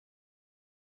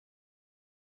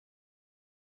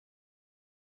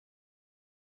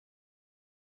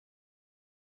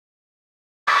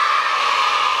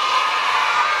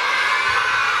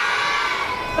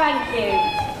Thank you.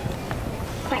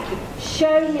 Thank you.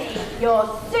 Show me your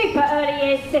super early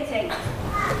years sitting.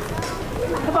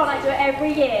 Come on, I do it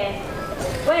every year.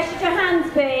 Where should your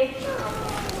hands be?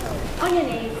 On your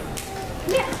knees.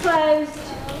 Lips closed.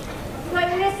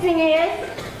 Like listening ears.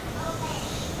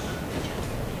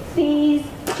 These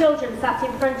children sat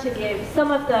in front of you.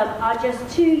 Some of them are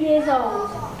just 2 years old.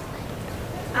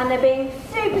 And they're being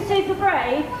super, super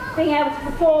brave, being able to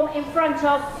perform in front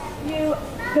of you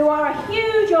who are a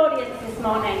huge audience this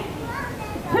morning.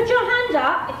 Put your hand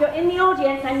up if you're in the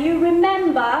audience and you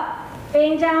remember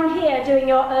being down here doing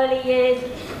your early years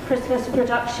Christmas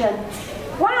production.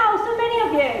 Wow, so many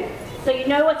of you. So you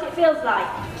know what it feels like.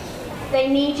 They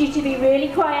need you to be really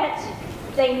quiet.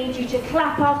 They need you to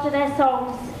clap after their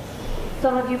songs.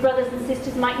 Some of you brothers and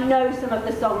sisters might know some of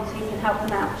the songs, so you can help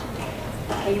them out.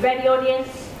 Are you ready,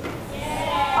 audience?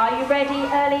 Yeah. Are you ready,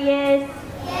 early years?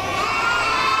 Yeah.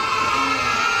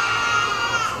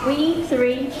 We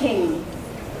three kings.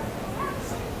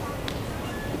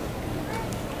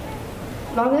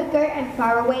 Long ago and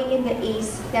far away in the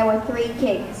east, there were 3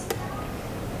 kings.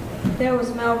 There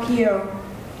was Melchior.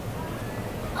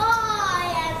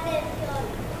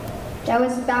 There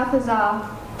was Balthazar.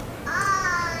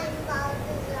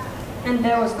 And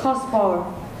there was Caspar.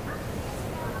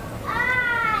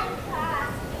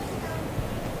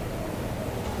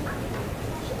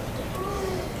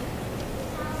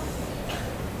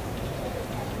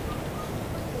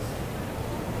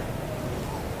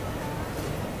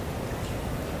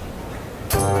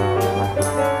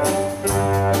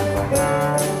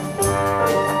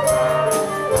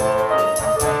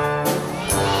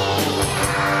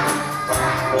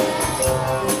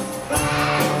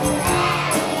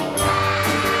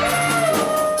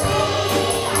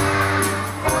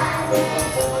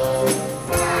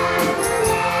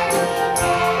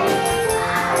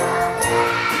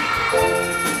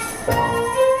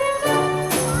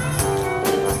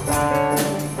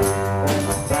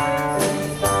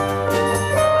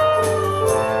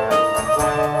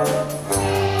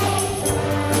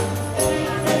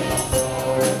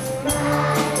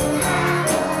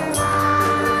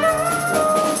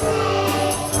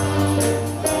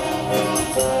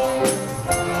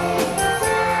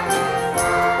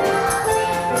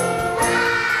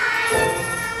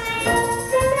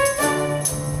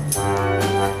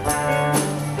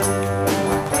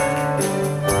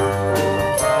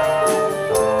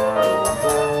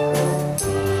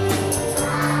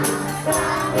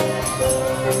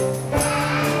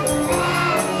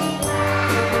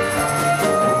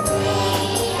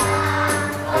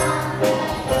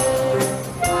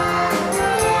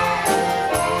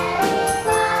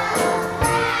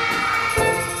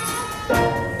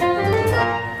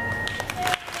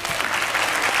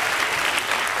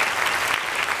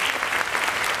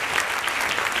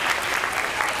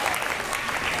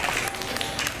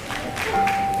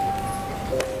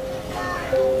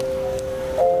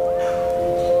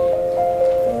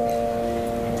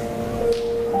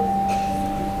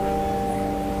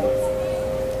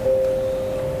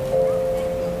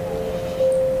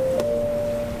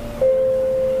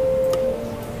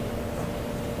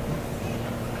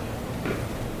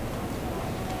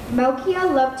 Melchior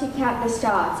loved to count the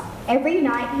stars. Every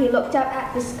night he looked up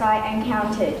at the sky and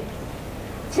counted.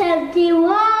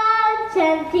 71,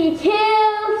 72,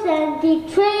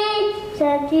 73,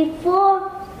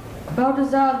 74.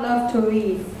 Balthazar loved to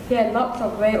read. He had lots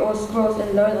of very old scrolls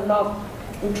and learned a lot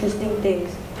of interesting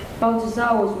things.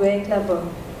 Balthazar was very clever.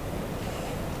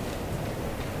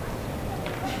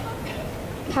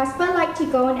 Caspar liked to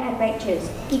go on adventures.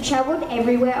 He traveled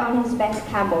everywhere on his best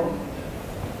camel.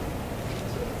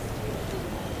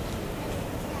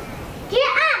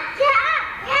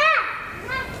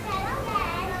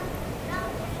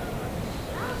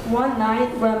 One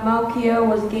night, when Melchior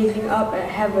was gazing up at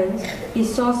heavens, he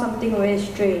saw something very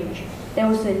strange. There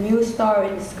was a new star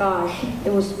in the sky.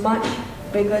 It was much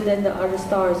bigger than the other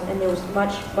stars, and it was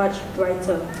much, much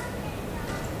brighter.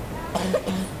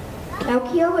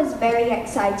 Melchior was very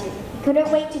excited. He couldn't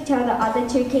wait to tell the other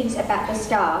 2 kings about the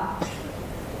star.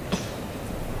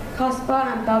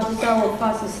 Caspar and Balthazar were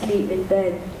fast asleep in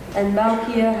bed, and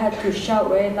Melchior had to shout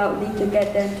very loudly to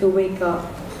get them to wake up.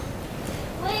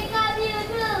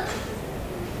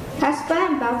 Caspar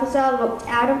and Balthazar looked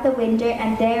out of the window,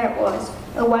 and there it was,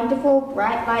 a wonderful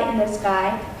bright light in the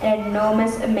sky, and an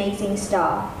enormous, amazing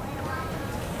star.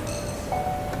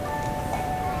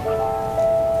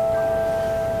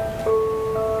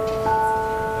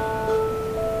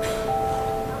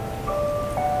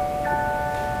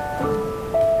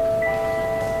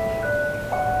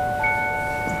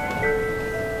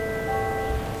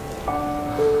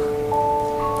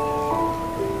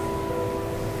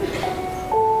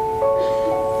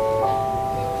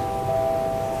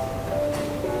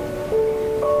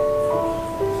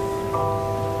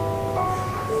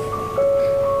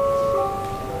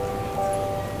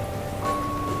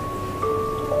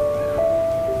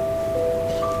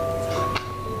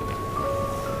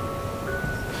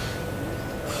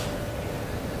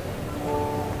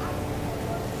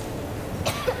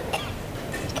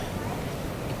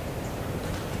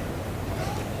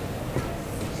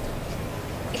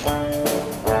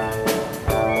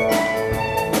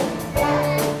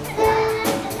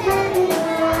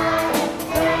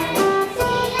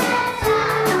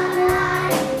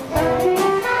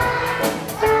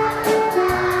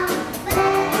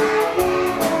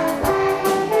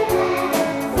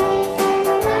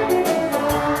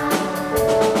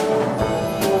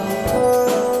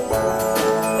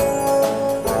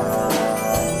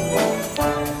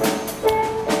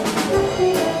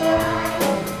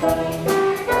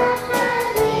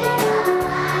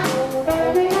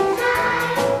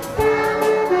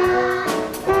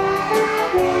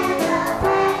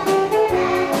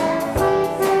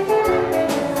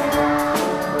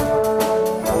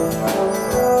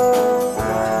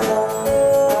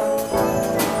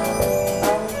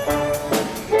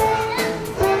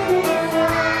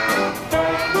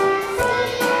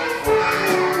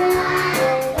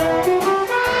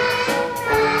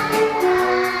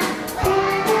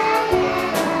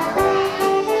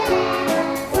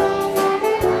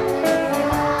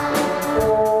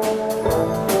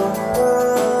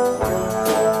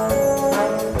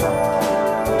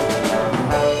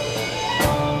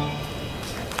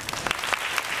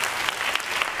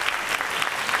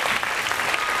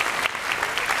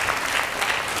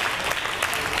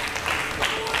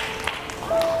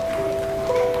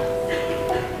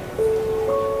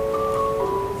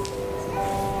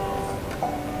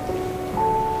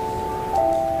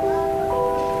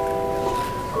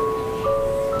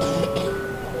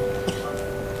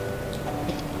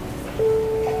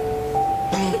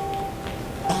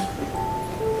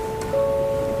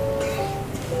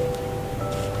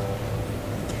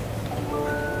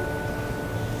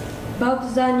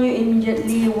 Balthazar knew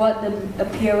immediately what the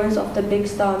appearance of the big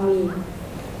star meant.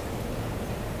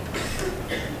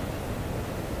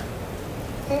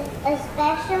 A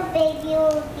special baby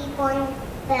will be born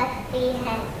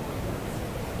Bethlehem.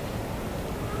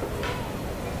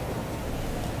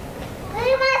 We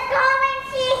must go and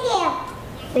see him.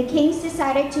 The kings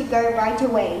decided to go right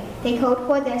away. They called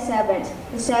for their servants.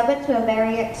 The servants were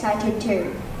very excited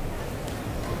too.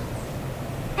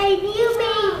 A new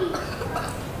baby.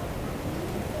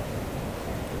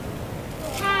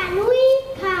 Can we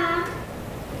come?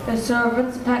 The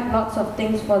servants packed lots of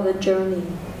things for the journey.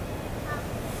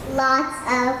 Lots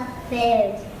of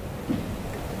food.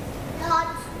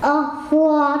 Lots of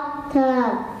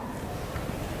water.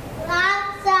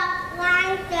 Lots of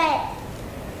blankets.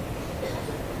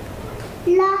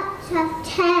 Lots of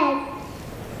tents.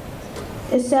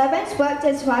 The servants worked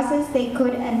as fast as they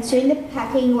could and soon the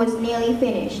packing was nearly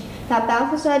finished. But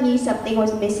Balthazar knew something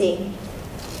was missing.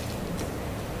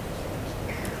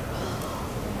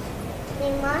 We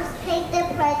must take the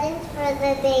presents for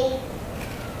the baby.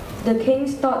 The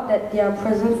kings thought that their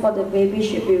present for the baby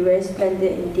should be very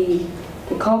splendid indeed.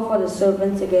 They called for the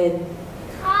servants again.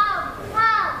 Come,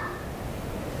 come.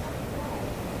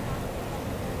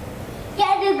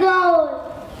 Get the gold.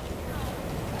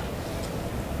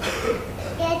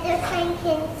 Get the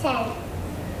frankincense.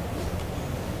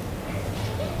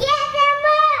 Get the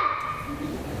myrrh.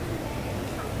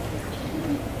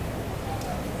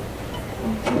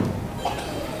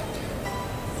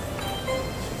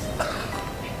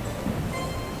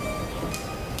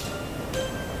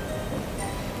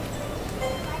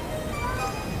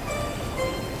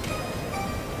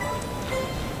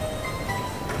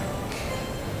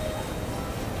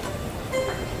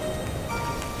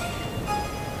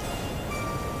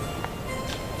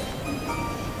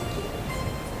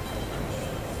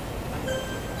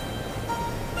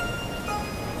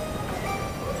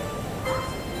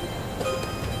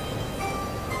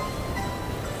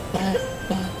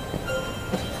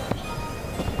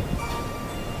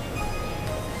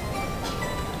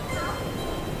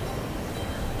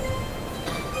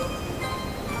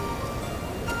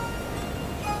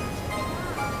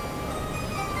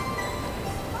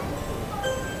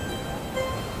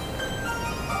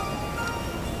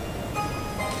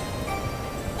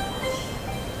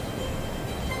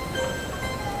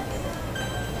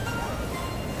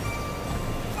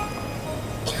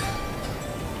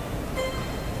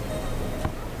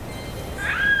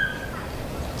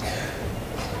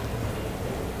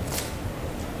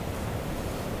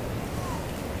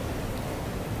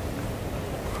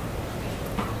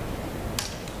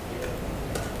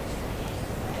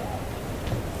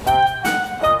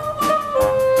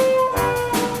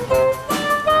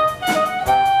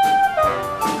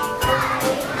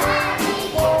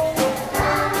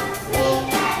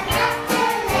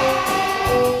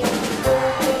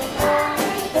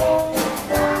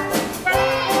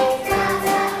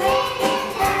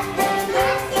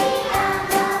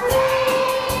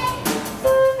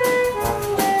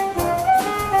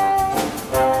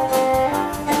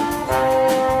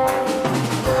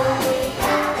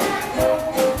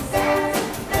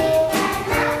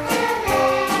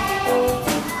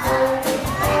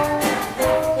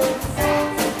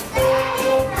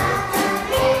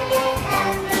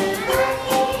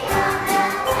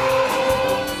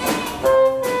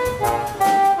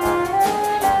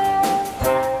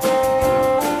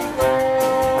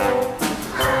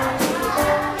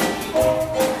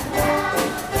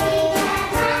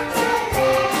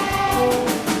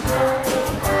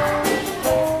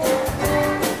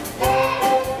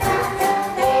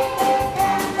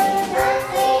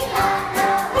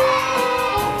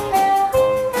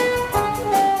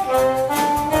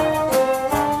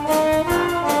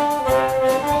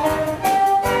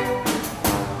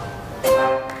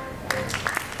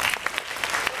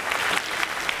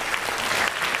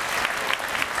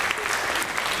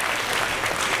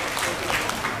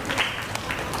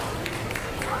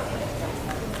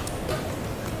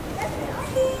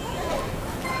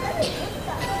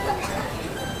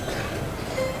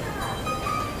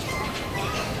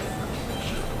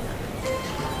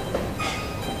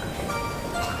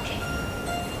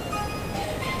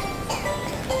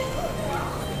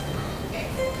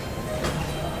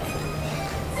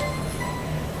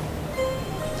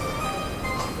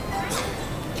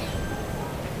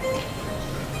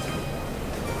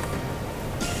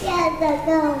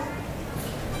 Go.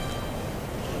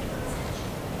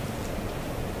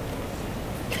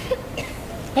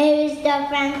 Here is the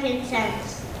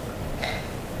frankincense.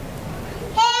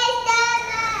 Here is the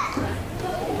myrrh.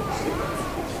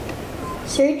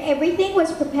 Soon everything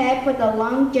was prepared for the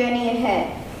long journey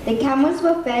ahead. The camels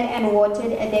were fed and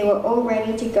watered and they were all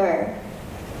ready to go.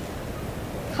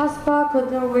 Caspar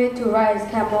couldn't wait to ride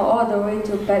his camel all the way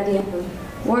to Bethlehem.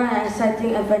 What an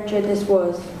exciting adventure this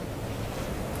was.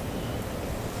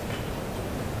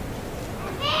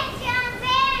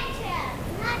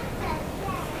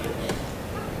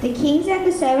 The kings and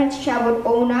the servants traveled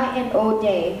all night and all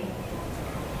day.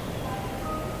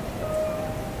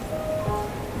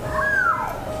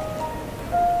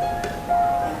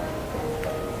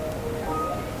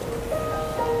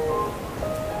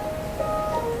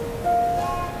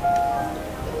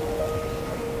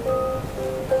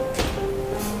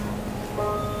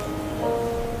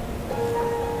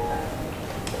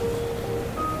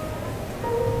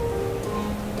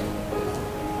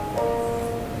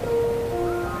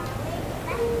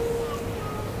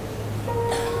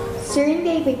 Soon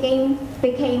they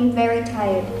became very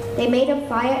tired. They made a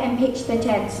fire and pitched the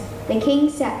tents. The king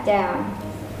sat down.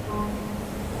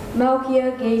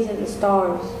 Melchior gazed at the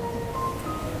stars.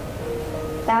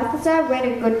 Balthasar read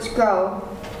a good scroll.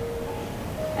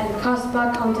 And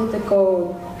Caspar counted the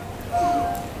gold.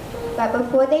 But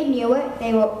before they knew it,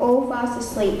 they were all fast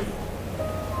asleep.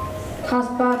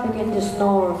 Caspar began to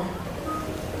snore.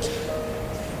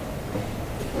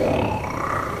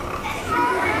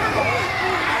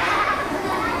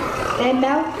 Then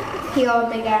Melchior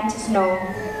began to snore.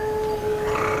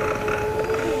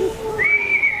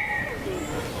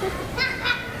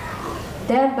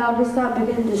 Then Balthasar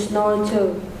began to snore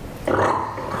too.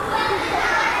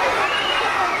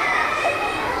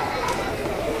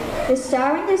 The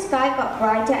star in the sky got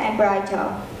brighter and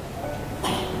brighter.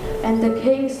 And the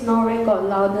king's snoring got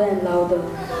louder and louder.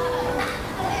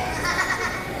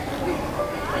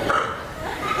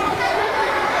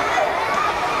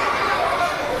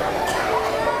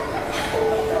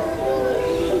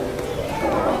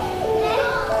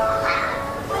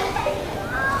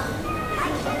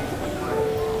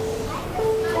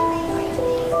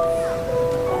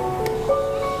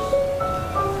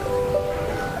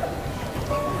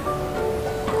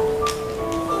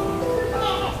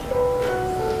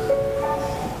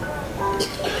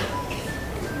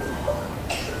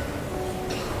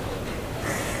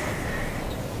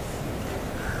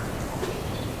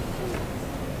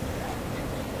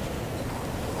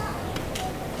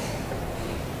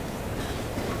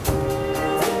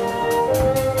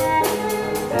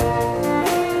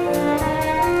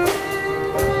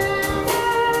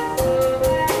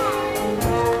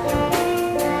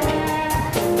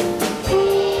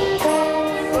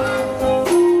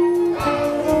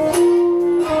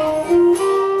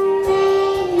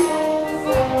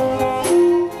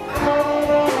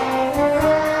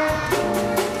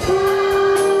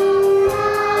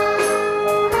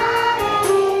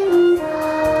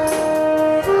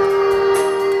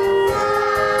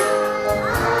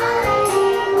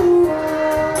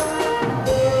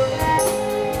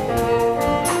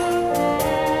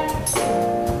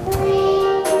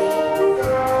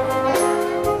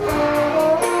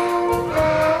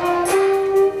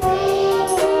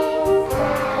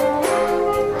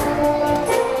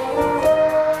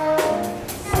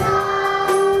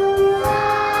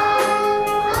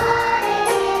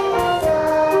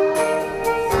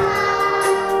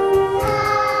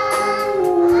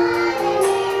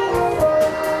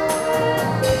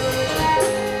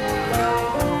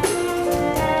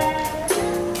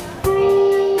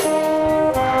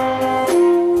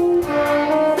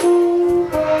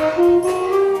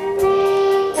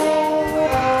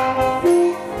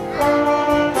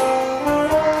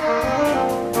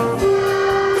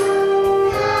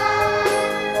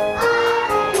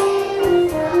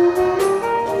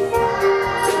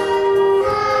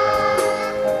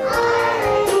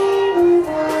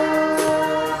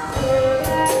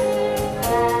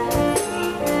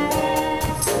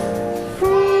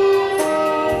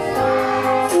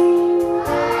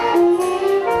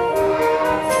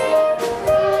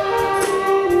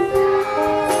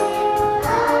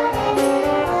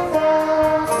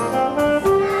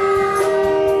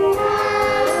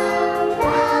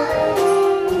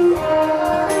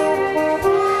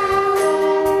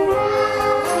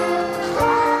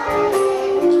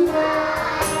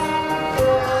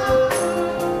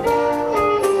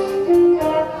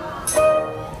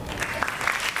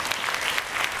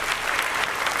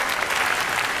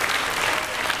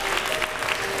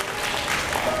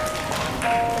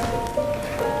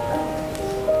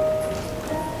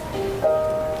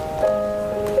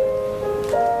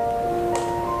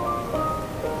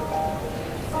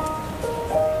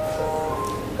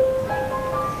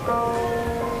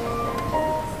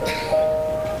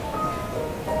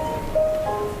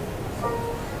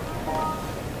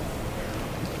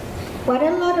 What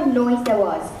a lot of noise there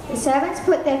was. The servants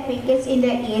put their fingers in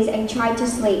their ears and tried to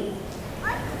sleep.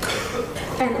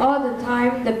 And all the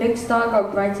time, the big star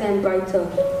got brighter and brighter.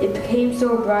 It became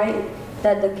so bright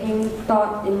that the king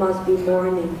thought it must be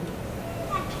morning.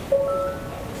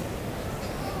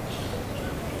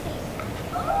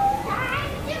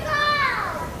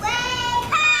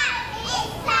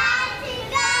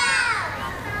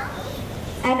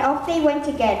 And off they went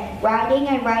again, riding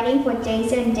and riding for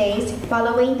days and days,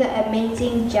 following the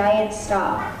amazing giant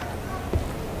star.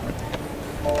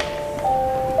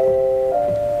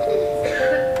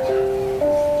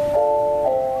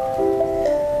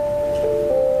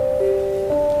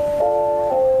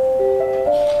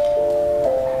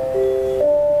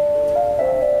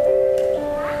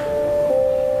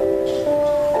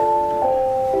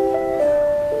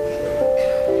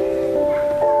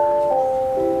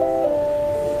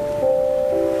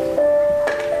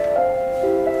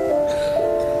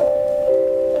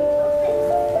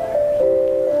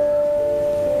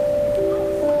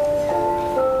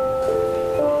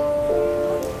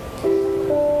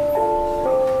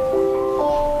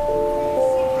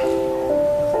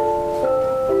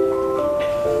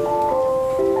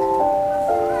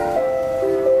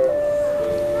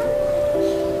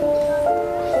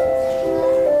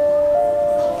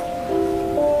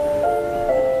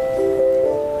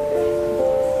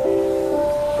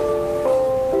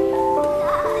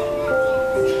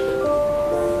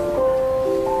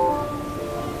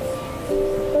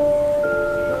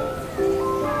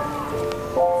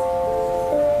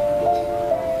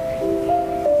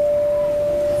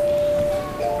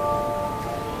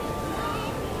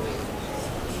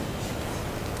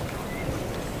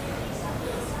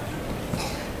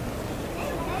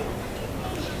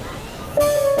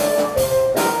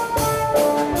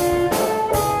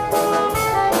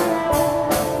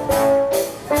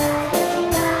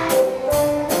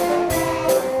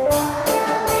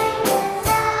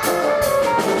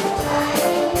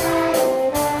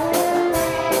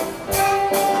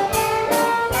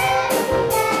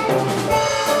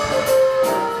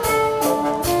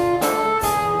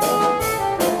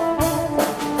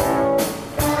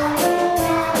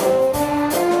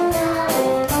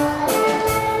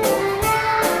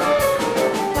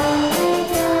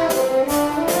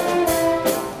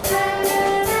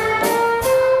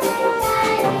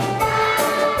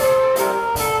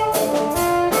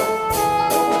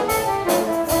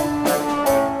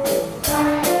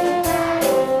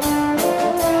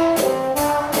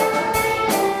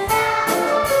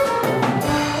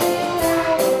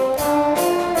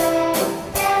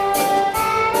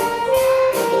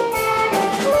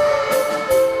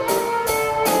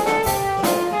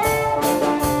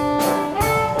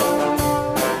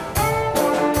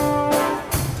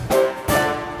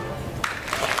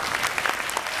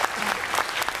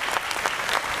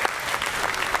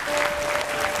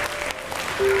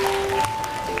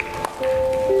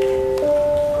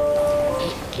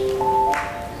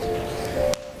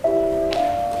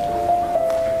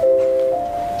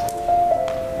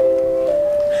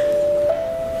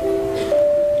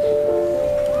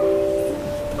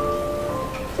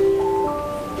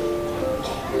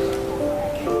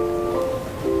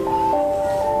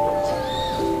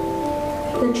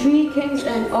 The 3 kings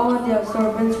and all their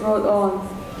servants rode on.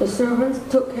 The servants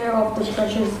took care of the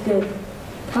precious gift.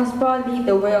 Caspar led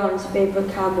the way on his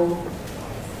favorite camel.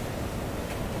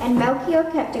 And Melchior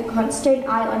kept a constant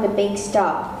eye on the big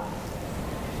star.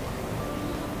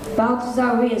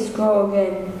 Balthazar read his scroll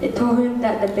again. It told him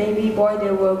that the baby boy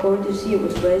they were going to see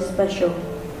was very special.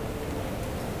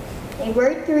 They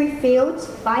rode through fields,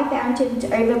 by fountains,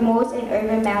 over moors and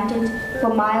over mountains,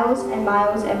 for miles and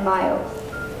miles and miles.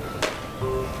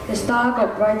 The star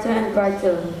got brighter and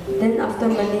brighter. Then after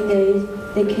many days,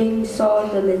 the king saw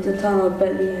the little town of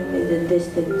Bethlehem in the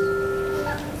distance.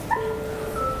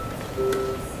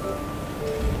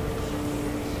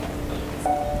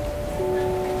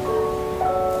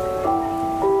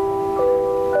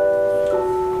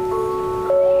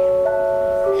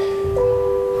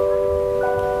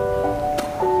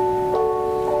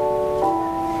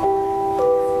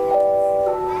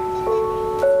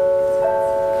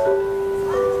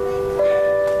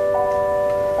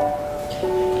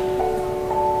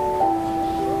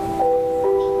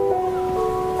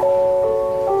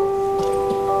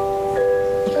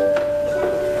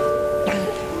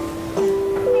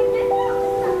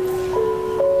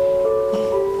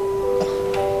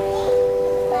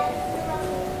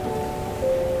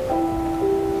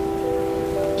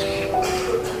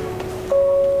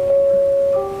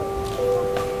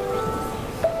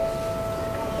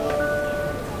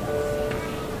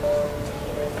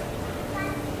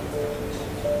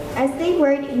 As they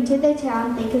rode into the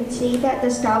town, they could see that the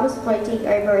star was floating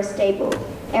over a stable.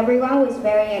 Everyone was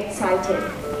very excited.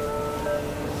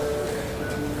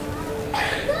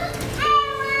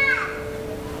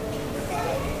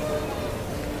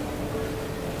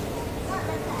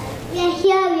 We are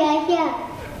here, we are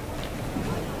here.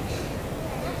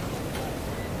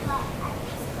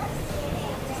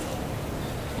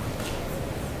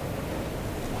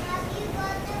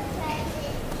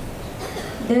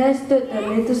 There stood the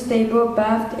little stable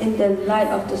bathed in the light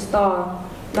of the star.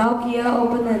 Malkia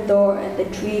opened the door and the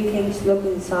three kings looked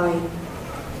inside.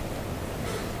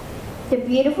 The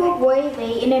beautiful boy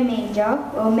lay in a manger,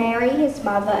 while Mary, his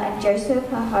mother, and Joseph,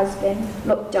 her husband,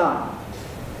 looked on.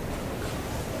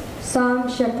 Some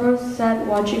shepherds sat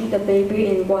watching the baby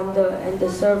in wonder, and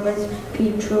the servants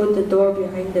peeped through the door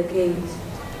behind the kings.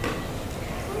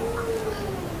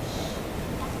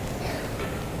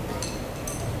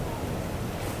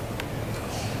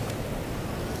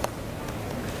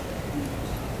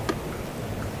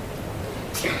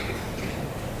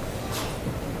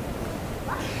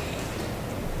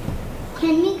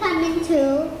 Can we come in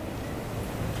too?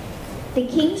 The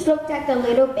kings looked at the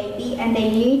little baby and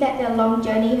they knew that their long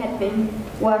journey had been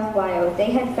worthwhile. They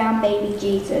had found baby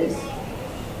Jesus.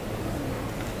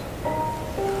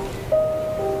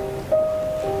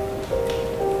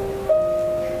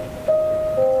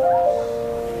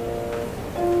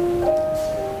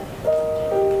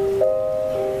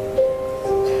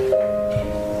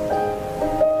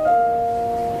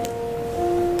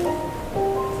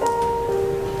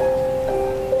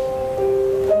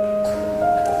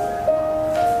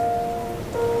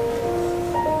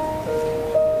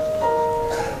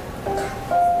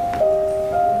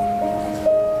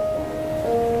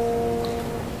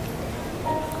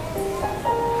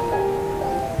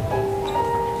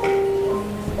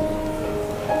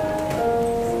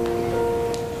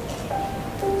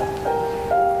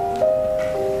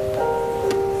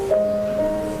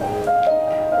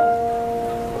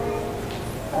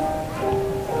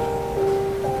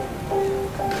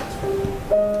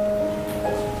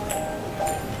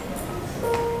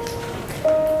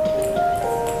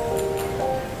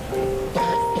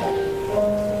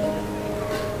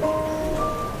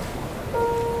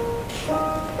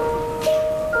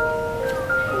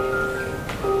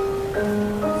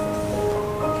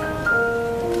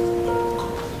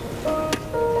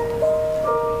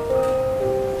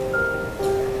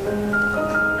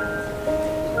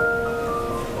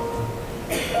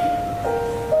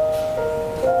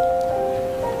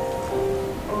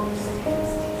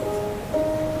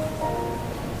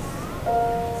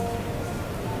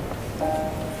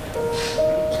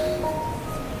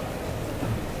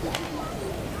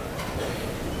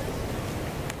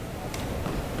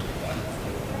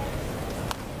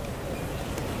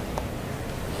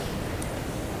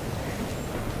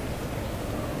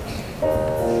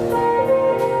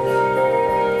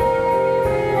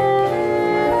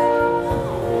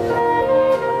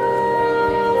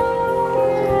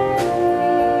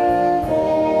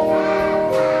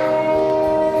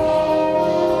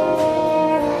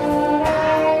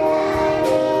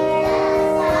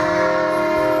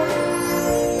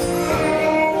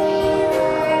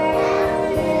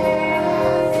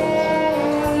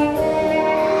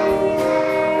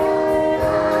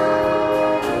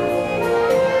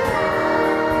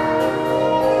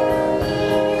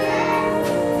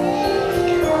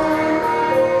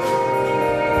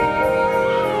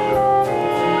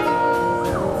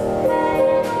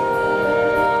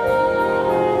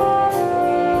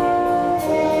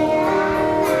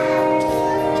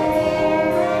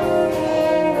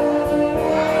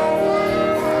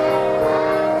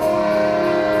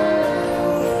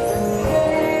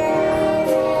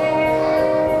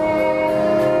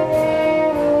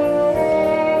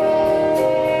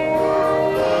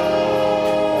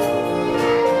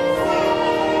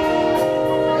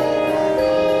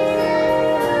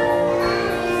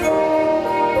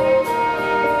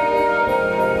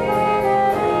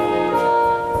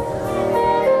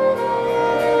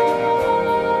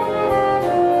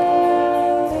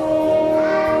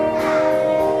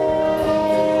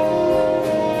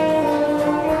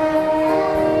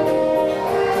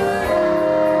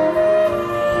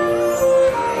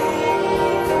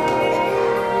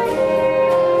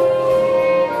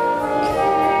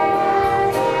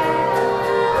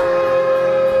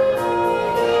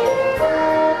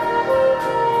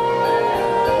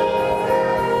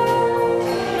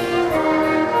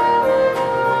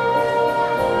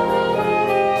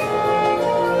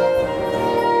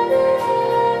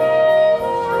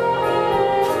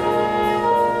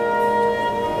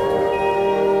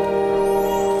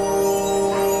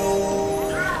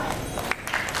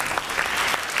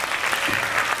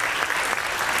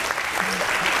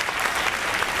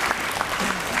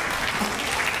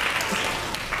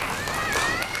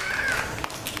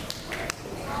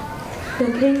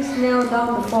 The kings knelt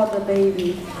down before the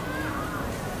baby.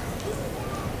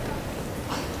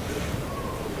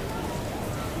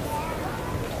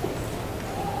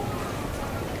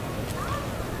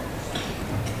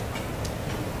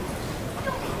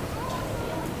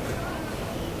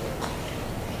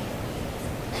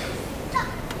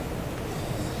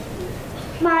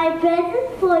 My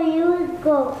present for you is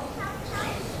gold.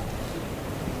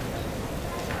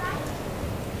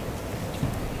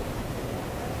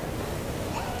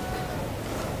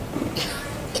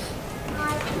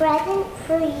 My present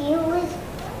for you is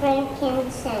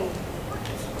frankincense.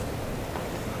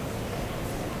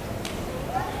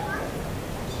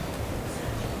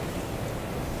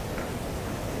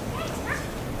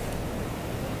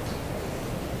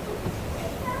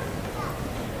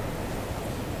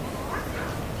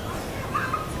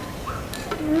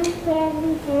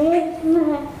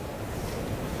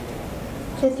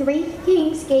 The three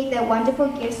kings gave their wonderful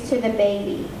gifts to the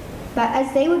baby. But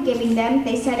as they were giving them,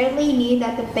 they suddenly knew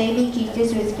that the baby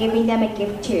Jesus was giving them a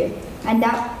gift too. And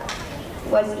that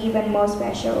was even more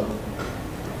special.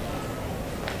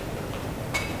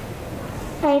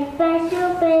 A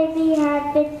special baby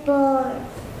had been born.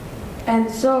 And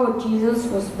so Jesus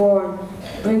was born,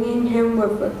 bringing him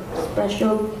with a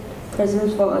special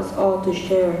present for us all to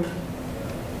share.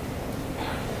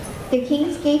 The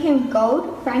kings gave him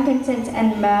gold, frankincense,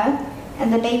 and myrrh,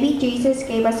 and the baby Jesus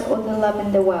gave us all the love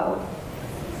in the world.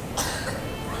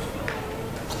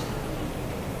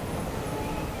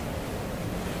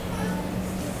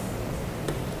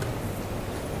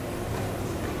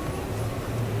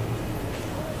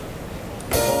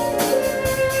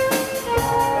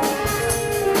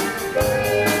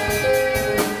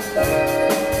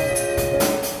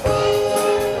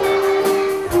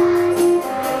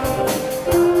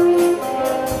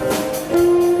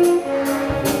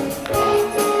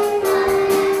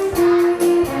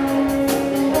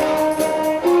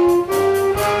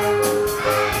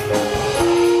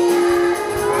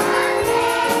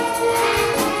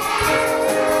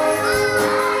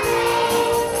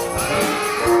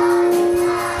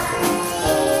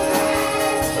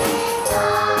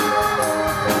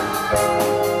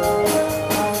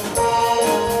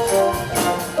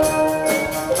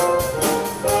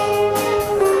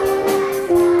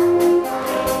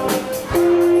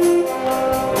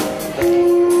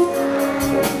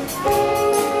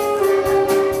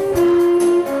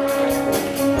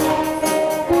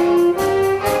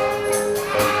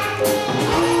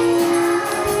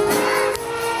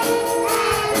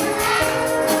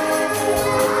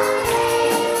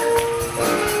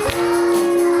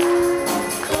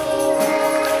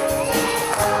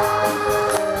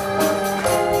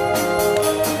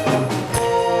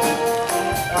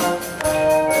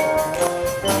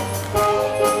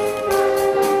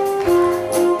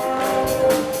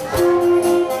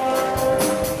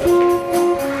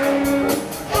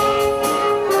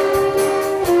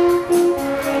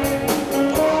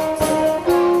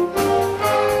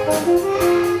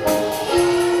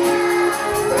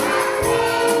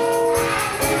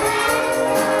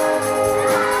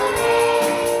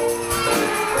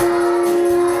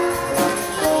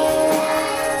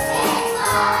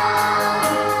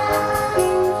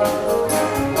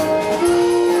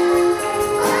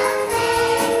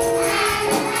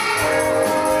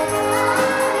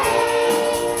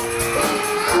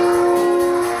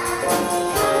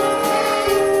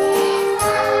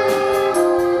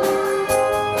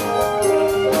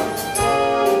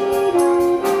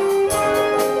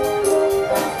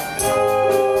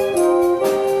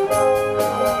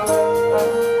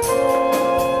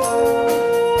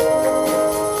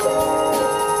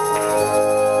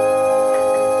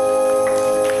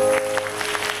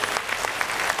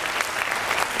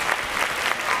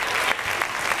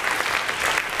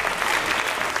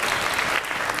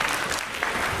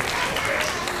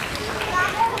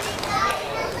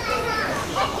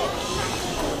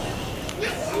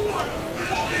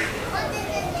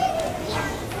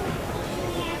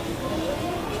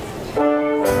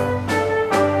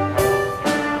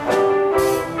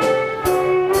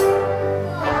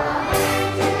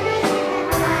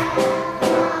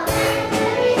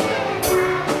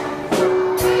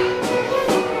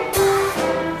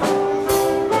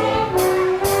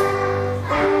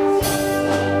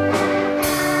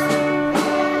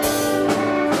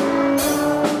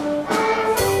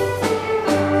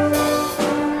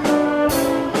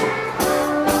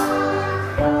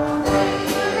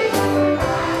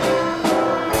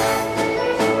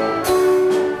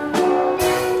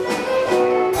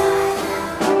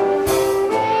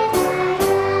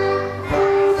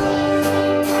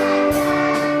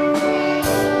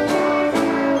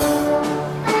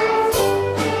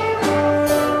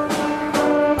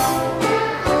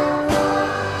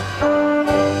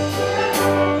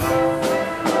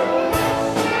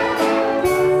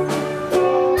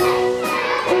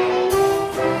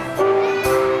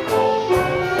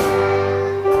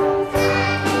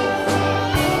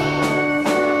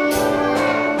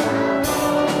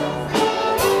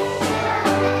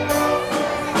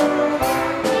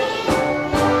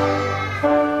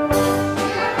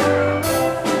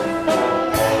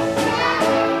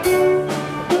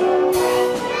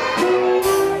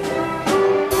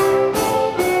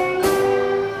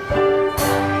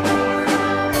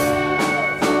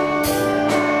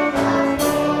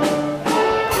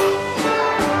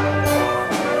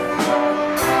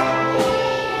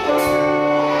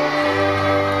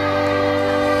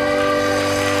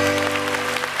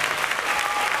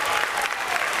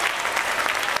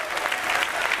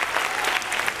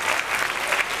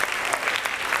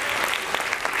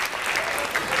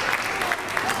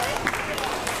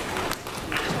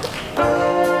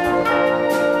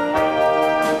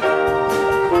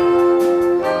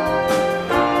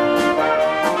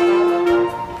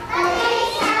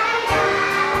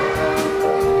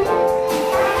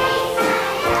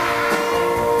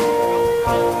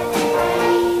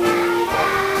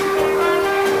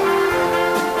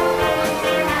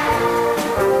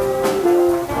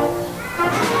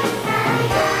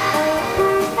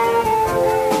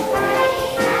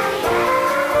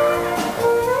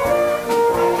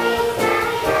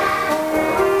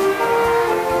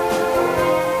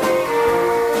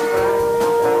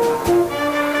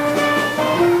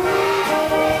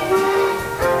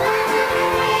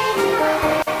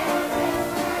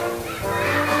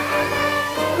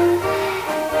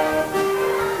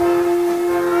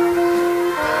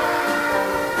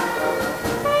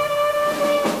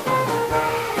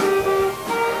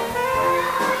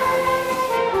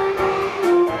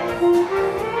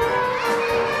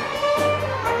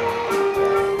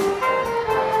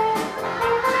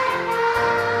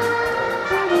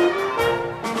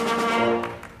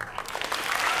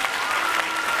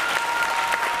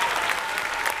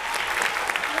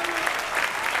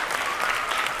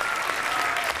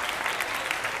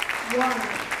 1,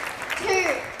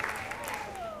 2,